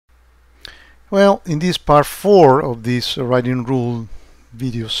Well, in this part 4 of this writing rule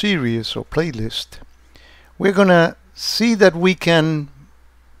video series or playlist, we're gonna see that we can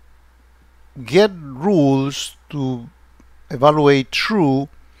get rules to evaluate true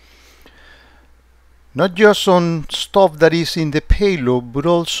not just on stuff that is in the payload, but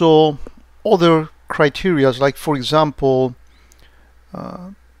also other criteria, like for example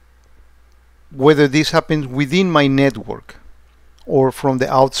whether this happens within my network or from the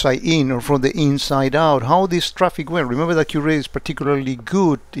outside in or from the inside out, how this traffic went. Remember that QRadar is particularly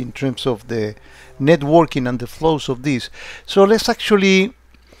good in terms of the networking and the flows of this. So let's actually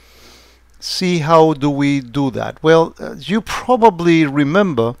see how do we do that. Well, you probably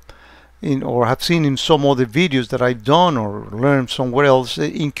remember or have seen in some other videos that I've done or learned somewhere else,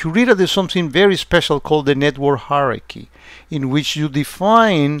 in QRadar there's something very special called the network hierarchy, in which you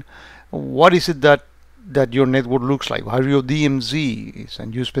define what is it that your network looks like, how your DMZ is,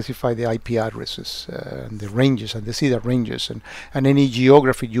 and you specify the IP addresses and the ranges and the CDAT ranges and any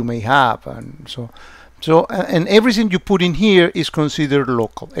geography you may have, and and everything you put in here is considered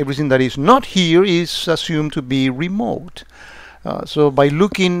local. Everything that is not here is assumed to be remote. So by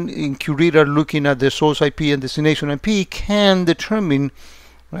looking in QRadar, looking at the source IP and destination IP can determine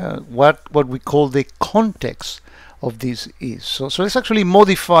what we call the context of this is. So let's actually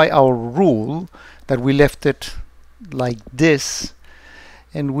modify our rule that we left it like this,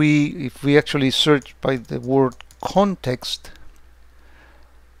 and if we actually search by the word context,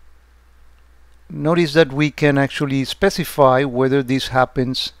 notice that we can actually specify whether this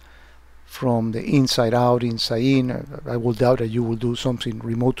happens from the inside out, inside in. I will doubt that you will do something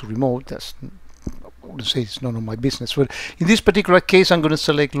remote to remote. That's, I wouldn't say it's none of my business. But in this particular case, I'm going to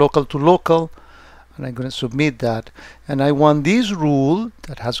select local to local, and I'm going to submit that. And I want this rule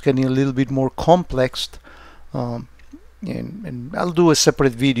that has getting a little bit more complex, and I'll do a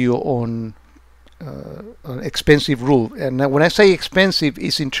separate video on an expensive rule. And when I say expensive,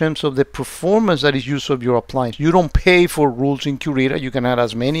 it's in terms of the performance that is used of your appliance. You don't pay for rules in QRadar. You can add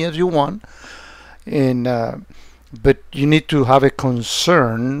as many as you want, and but you need to have a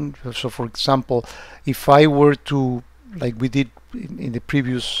concern. So for example, if I were to, like we did in the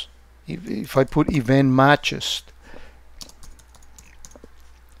previous, if I put event matches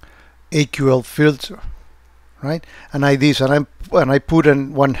AQL filter, right, and I put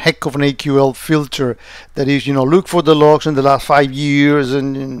one heck of an AQL filter that is, look for the logs in the last 5 years,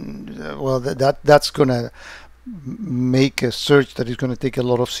 and well, that's gonna make a search that is going to take a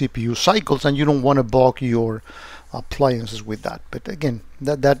lot of CPU cycles, and you don't want to bug your appliances with that. But again,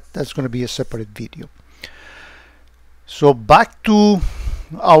 that's going to be a separate video. So back to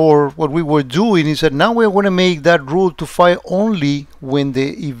what we were doing is that now we're going to make that rule to fire only when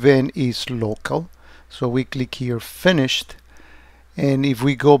the event is local. So we click here, finished, and if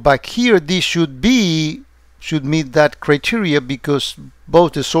we go back here, this should meet that criteria, because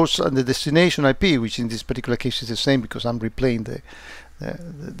both the source and the destination IP, which in this particular case is the same because I'm replaying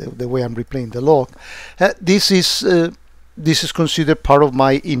the way I'm replaying the log, this is considered part of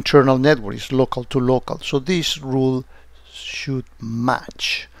my internal network. It's local to local, so this rule should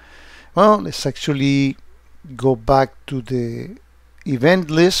match. Well, let's actually go back to the event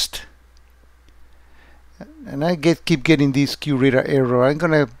list, and I keep getting this QRadar error. I'm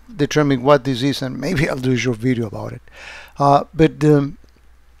gonna determine what this is, and maybe I'll do a short video about it, but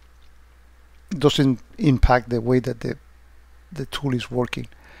doesn't impact the way that the tool is working.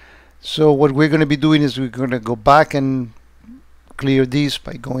 So what we're going to be doing is we're going to go back and clear this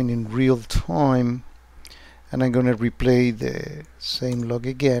by going in real time, and I'm going to replay the same log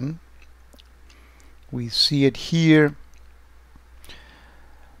again. We see it here.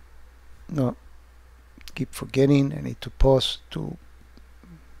 No, keep forgetting. I need to pause to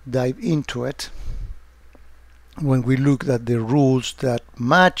dive into it. When we look at the rules that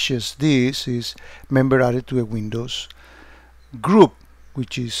matches this is member added to a Windows group,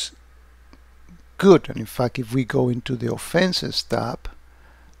 which is good. And in fact, if we go into the offenses tab,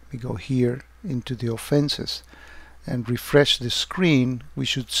 we go here into the offenses and refresh the screen, we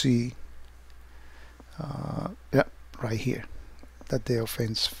should see right here that the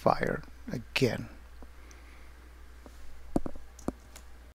offense fired again.